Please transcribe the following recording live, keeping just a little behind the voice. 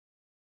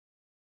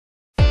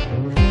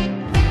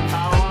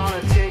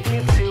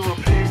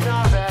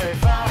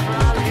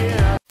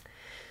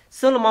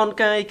Solomon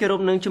កាយគោរ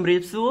ពនឹងជំរា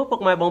បសួរពុក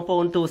ម៉ែបងប្អូ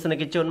នទស្សនិ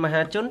កជនម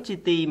ហាជនជា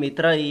ទីមេ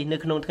ត្រីនៅ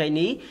ក្នុងថ្ងៃ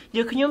នេះ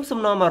យើងខ្ញុំសំ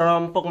ណូមអារ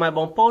ម្មណ៍ពុកម៉ែប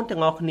ងប្អូនទាំ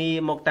ងអស់គ្នា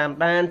មកតាម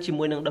ដានជា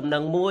មួយនឹងដំណឹ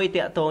ងមួយ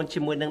តាក់ទងជា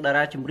មួយនឹងតា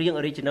រាចម្រៀង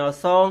Original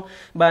Song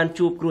បាន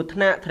ជួបគ្រោះថ្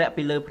នាក់ធ្លាក់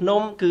ពីលើភ្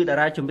នំគឺតា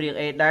រាចម្រៀង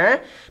អេដា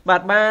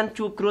បាន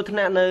ជួបគ្រោះថ្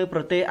នាក់នៅប្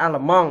រទេសអាល្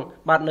លឺម៉ង់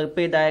បាទនៅ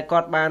ពេលដែលគា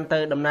ត់បានទៅ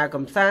ដំណើរក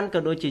ម្សាន្តក៏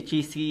ដូចជា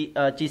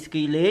ជីស្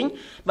គីលេង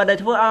បាទដែល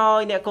ធ្វើឲ្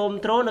យអ្នកគាំ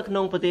ទ្រនៅក្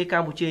នុងប្រទេសក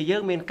ម្ពុជាយើ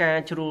ងមានការ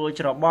ជ្រួល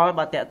ច្របល់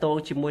បាទតាក់ទង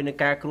ជាមួយនឹង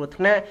ការគ្រោះ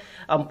ថ្នាក់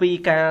អំពី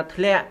ការ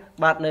ធ្លាក់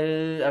បាទនៅ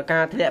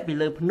ការធ្លាក់ពី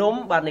លើភ្នំ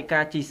បាទនៃ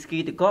ការជិះស្គី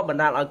ទៅក៏បណ្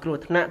ដាលឲ្យគ្រោះ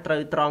ថ្នាក់ត្រូ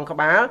វត្រង់ក្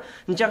បាល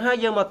អញ្ចឹងហើយ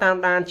យើងមកតាម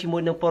ដានជាមួ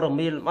យនឹងព័ត៌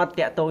មានលម្អិត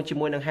តាក់ទងជា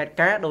មួយនឹងហេតុ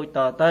ការណ៍ដូចត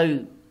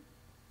ទៅ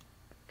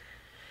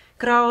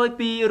ក្រោយ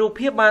ពីរូប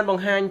ភាពបានប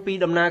ង្ហាញពី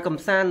ដំណើរក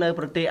ម្សាន្តនៅ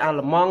ប្រទេសអាល្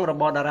លឺម៉ង់រ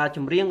បស់តារាច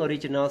ម្រៀង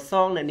Original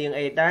Song អ្នកនាង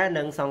អេដា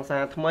និងសង្សា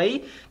រថ្មី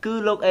គឺ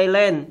លោកអេ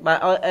ឡែនបាទ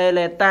អេ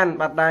ឡែតាន់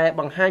បាទដែល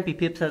បង្ហាញពី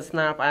ភាពស្និទ្ធស្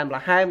នាលផ្អែម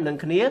ល្ហែមនឹង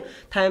គ្នា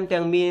ថែម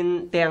ទាំងមាន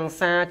ទាំង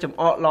សារចំ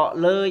អកឡក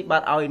លើយបា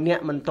ទឲ្យអ្នក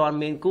មិនទាន់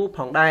មានគូផ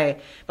ងដែរ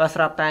បាទស្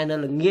រាប់តែនៅ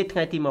ល្ងាចថ្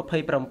ងៃទី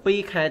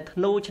27ខែធ្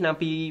នូឆ្នាំ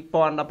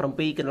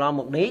2017កន្លង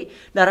មកនេះ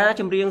តារា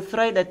ចម្រៀងស្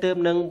រីដែលទើប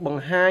នឹងប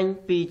ង្ហាញ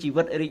ពីជី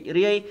វិតរីក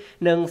រាយ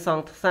និងស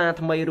ង្សារ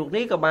ថ្មីរូប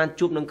នេះក៏បាន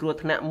ជួបនឹងគ្រោះ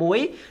ថ្នាក់មួយ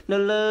នៅ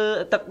លើ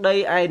ទឹកដី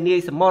ឯនាយ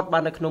សមុទ្របា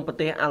ទនៅក្នុងប្រ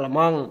ទេសអាល្លឺ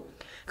ម៉ង់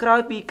ក្រោ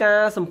យពីកា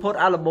រសម្ពោធ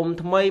អាល់ប៊ុម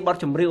ថ្មីបទ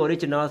ចម្រៀង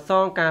Original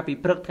Song កាលពី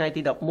ព្រឹកថ្ងៃ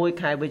ទី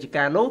11ខែវិច្ឆិ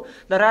កានោះ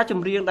តារាច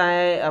ម្រៀងដែ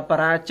លប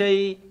រាជ័យ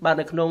បាទ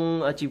នៅក្នុង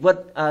ជីវិត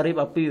រៀប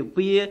អាពាហ៍ពិ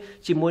ពាហ៍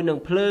ជាមួយនឹង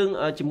ភ្លើង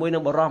ជាមួយនឹ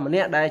ងបរិសម្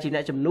នាក់ដែលជាអ្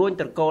នកជំនួញ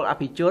ត្រកូលអ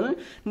ភិជន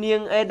នាង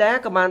អេដា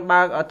ក៏បាន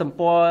បើកទំ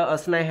ព័រ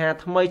ស្នេហា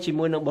ថ្មីជា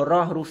មួយនឹងប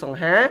រិសរូបសង្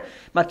ហា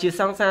បាទជា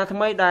សង្សារថ្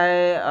មីដែល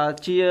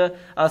ជា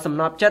សំ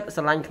ណប់ចិត្ត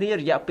ស្រឡាញ់គ្នា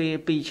រយៈពេល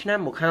2ឆ្នាំ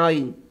មកហើយ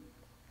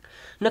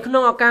នៅក្នុ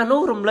ងឱកាស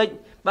នោះរំលេច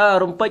បាទ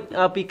រំពេច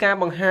ពីការ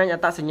បង្ហាញអ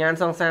ត្តសញ្ញាណ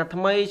សង្សារ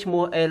ថ្មីឈ្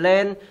មោះអេឡែ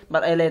នបា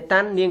ទអេឡេតា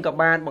ន់នាងក៏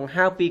បានបង្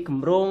ហើបពីគ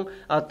ម្រោង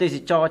ទេស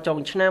ចរចុង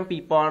ឆ្នាំ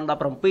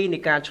2017នៃ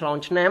ការឆ្លង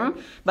ឆ្នាំ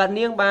បាទ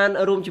នាងបាន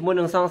រួមជាមួយ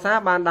នឹងសង្សារ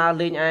បានដើរ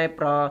លេងឯ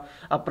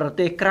ប្រ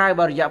ទេសក្រៅ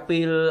បាទរយៈពេ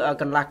ល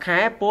កន្លះខែ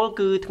ពល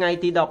គឺថ្ងៃ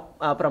ទី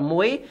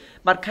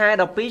16បាទខែ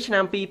12ឆ្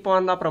នាំ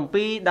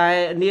2017ដែល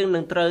នាងនឹ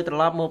ងត្រូវត្រ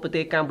ឡប់មកប្រ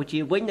ទេសកម្ពុជា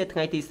វិញនៅថ្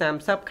ងៃទី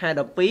30ខែ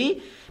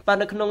12បាទ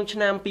នៅក្នុងឆ្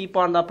នាំ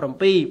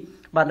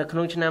2017បាទនៅក្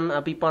នុងឆ្នាំ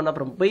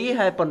2017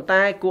ហើយប៉ុន្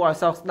តែគួរឲ្យ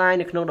សោកស្ដាយ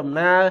នៅក្នុងដំ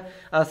ណើរ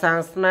សាង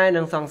ស្នេហ៍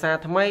និងសង្សារ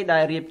ថ្មីដែ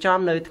លរៀបចំ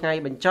នៅថ្ងៃ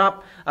បញ្ចប់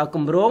គ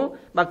ម្រោង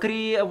បាទគ្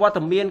រាវត្ត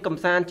មានកំ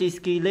សាន្តជិះ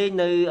ស្គីលេង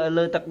នៅ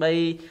លើទឹកដី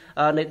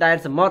នៃដែន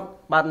សមុទ្រ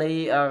បាទនៃ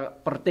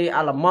ប្រទេស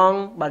អាល្លឺម៉ង់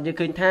បាទយើង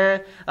ឃើញថា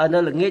នៅ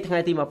ល្ងាចថ្ងៃ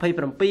ទី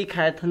27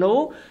ខែធ្នូ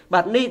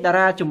បាទនេះតា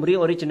រាចម្រៀង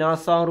Original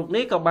Song រូប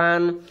នេះក៏បាន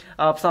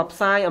ផ្សព្វផ្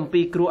សាយអំ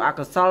ពីគ្រោះអ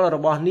កុសលរ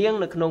បស់នាង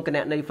នៅក្នុងគណ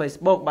នី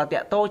Facebook បាទតា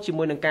ក់ទងជា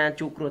មួយនឹងការ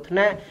ជួបគ្រោះថ្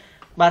នាក់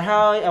បាទ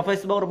ហើយ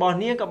Facebook របស់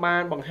នាងក៏បា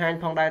នបង្ហាញ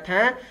ផងដែរ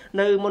ថា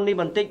នៅមុននេះ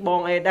បន្តិចប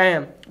ងអេដា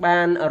បា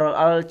នរ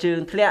អិលជើង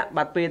ធ្លាក់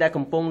បាទពេលដែល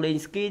កំពុងលេង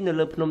ស្គីនៅ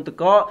លើភ្នំត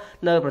កក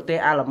នៅប្រទេស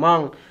អាល្លឺម៉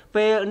ង់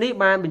ពេលនេះ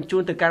បានបញ្ជូ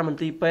នទៅកាន់មន្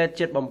ទីរពេទ្យ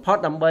ចិត្តបំផុត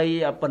ដើម្បី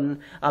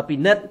ពិ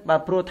និត្យបា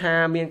ទព្រោះថា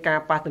មានការ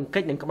ប៉ះទង្គិ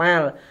ចនឹងក្បា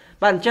ល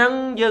បាទអញ្ចឹង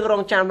យើងរ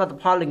ងចាំលទ្ធ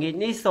ផលល្ងាច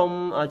នេះសូម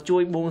ជួ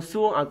យបួង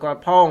សួងឲ្យគា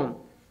ត់ផង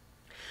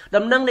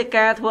ដំណឹងនៃ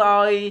ការធ្វើ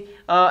ឲ្យ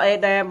អេ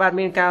ដាបាទ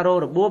មានការរង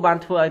របួសបាន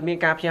ធ្វើឲ្យមាន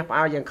ការភ្ញាក់ផ្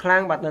អើលយ៉ាងខ្លាំ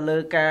ងបាទនៅលើ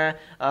ការ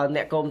អ្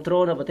នកគាំទ្រ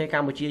នៅប្រទេសក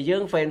ម្ពុជាយើ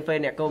ងហ្វេន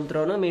អ្នកគាំទ្រ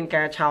នោះមាន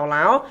ការឆោ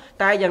ឡោ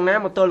តែយ៉ាងណាម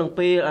កទល់នឹង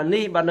ពេល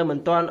នេះបាទនៅមិន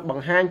ទាន់ប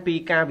ង្ហាញពី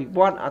ការវិវ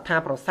ត្តថា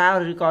ប្រសើរ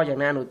ឬក៏យ៉ាង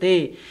ណានោះទេ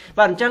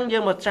បាទអញ្ចឹងយើ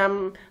ងមក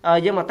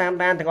តាម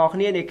ដានទាំងអស់គ្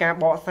នានៃការ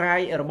បកស្រាយ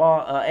របស់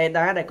អេ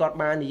ដាដែលគាត់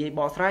បាននិយាយ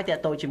បកស្រាយតា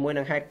ក់ទងជាមួយ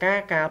នឹងហេតុការ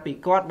ណ៍កាលពី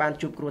គាត់បាន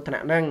ជួបគ្រោះថ្នា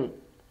ក់ហ្នឹង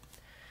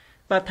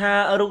បាទថា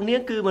រូបនា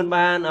ងគឺមិន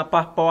បាន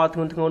ប៉ះពាល់ធ្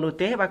ងន់ធ្ងរនោះ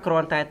ទេបាទគ្រា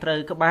ន់តែត្រូវ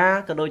ក្បាល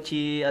ក៏ដូច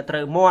ជាត្រូ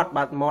វមាត់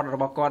បាទមាត់រ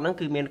បស់គាត់ហ្នឹង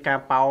គឺមានការ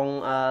ប៉ោង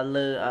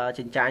លើ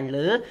ចិញ្ចាញ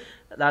លើ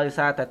ដោយ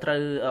សារតែត្រូ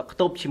វខ្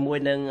ទប់ជាមួយ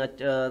នឹង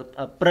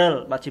ព្រិល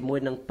បាទជាមួយ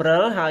នឹងព្រិ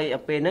លហើយ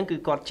ពេលហ្នឹងគឺ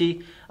គាត់ជិះ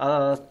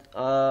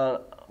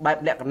បែប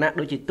លក្ខណៈ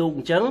ដូចជាទូកអ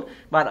ញ្ចឹង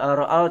បាទ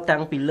រអិលតាំ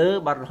ងពីលើ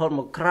បាទរហូត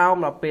មកក្រោម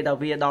ដល់ពេលដល់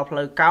វាដល់ផ្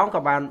លូវកោង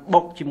ក៏បាន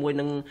បុកជាមួយ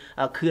នឹង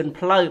ខឿន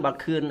ផ្លូវបាទ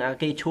ខឿន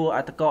គេឈួរអ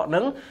តកកហ្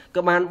នឹង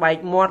ក៏បានបែក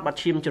មាត់បាទ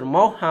ឈាមច្រ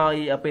មុះហើយ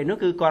ពេលនោះ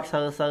គឺគាត់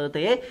សើ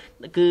ទេ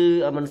គឺ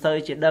មិនសូវ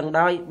ជាដឹង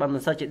ដោយបាទមិ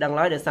នសូវជាដឹង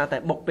ឡើយដោយសារតែ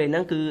បុកពេលហ្នឹ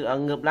ងគឺ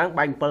ងើបឡើង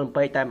បាញ់7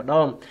ពេកតែម្ដ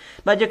ង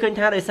បាទយើងឃើញ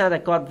ថាដោយសារតែ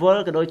គាត់វ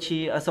ល់ក៏ដូចជា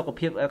សុខ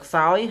ភាពខ្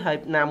សោយហើយ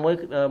ណាមួយ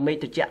មេឃ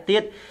ត្រជាក់ទៀ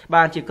ត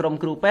បានជាក្រុម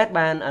គ្រូពេទ្យ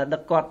បានដឹ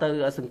កគាត់ទៅ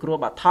សង្គ្រោះ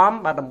បឋម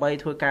បាទដើម្បី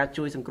ធ្វើការ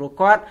ជួយសង្គ្រោះ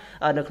គាត់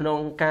នៅក្នុង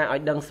ការឲ្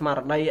យដឹងស្មារ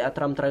តី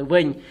ត្រឹមត្រូវ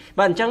វិញ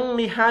បាទអញ្ចឹង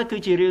នេះហើយគឺ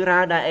ជារឿងរ៉ា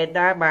វដែលអេ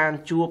ដាបាន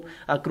ជួប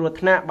គ្រោះ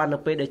ថ្នាក់បាទនៅ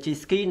ពេលដែលជី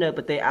ស្គីនៅ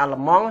ប្រទេសអាល្លឺ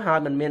ម៉ង់ហើយ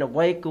មិនមានអ្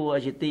វីគួរ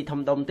ជាទីធំ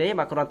ដុំទេ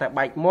បាទគ្រាន់តែ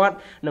បែកមាត់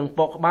និងព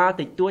កក្បាល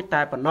តិចតួច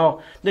តែប៉ុណ្ណោះ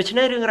ដូច្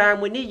នេះរឿងរ៉ាវ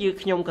មួយនេះយើង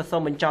ខ្ញុំក៏សូ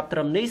មបញ្ចប់ត្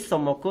រឹមនេះសូ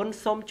មអរគុណ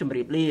សូមជម្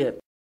រាប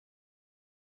លា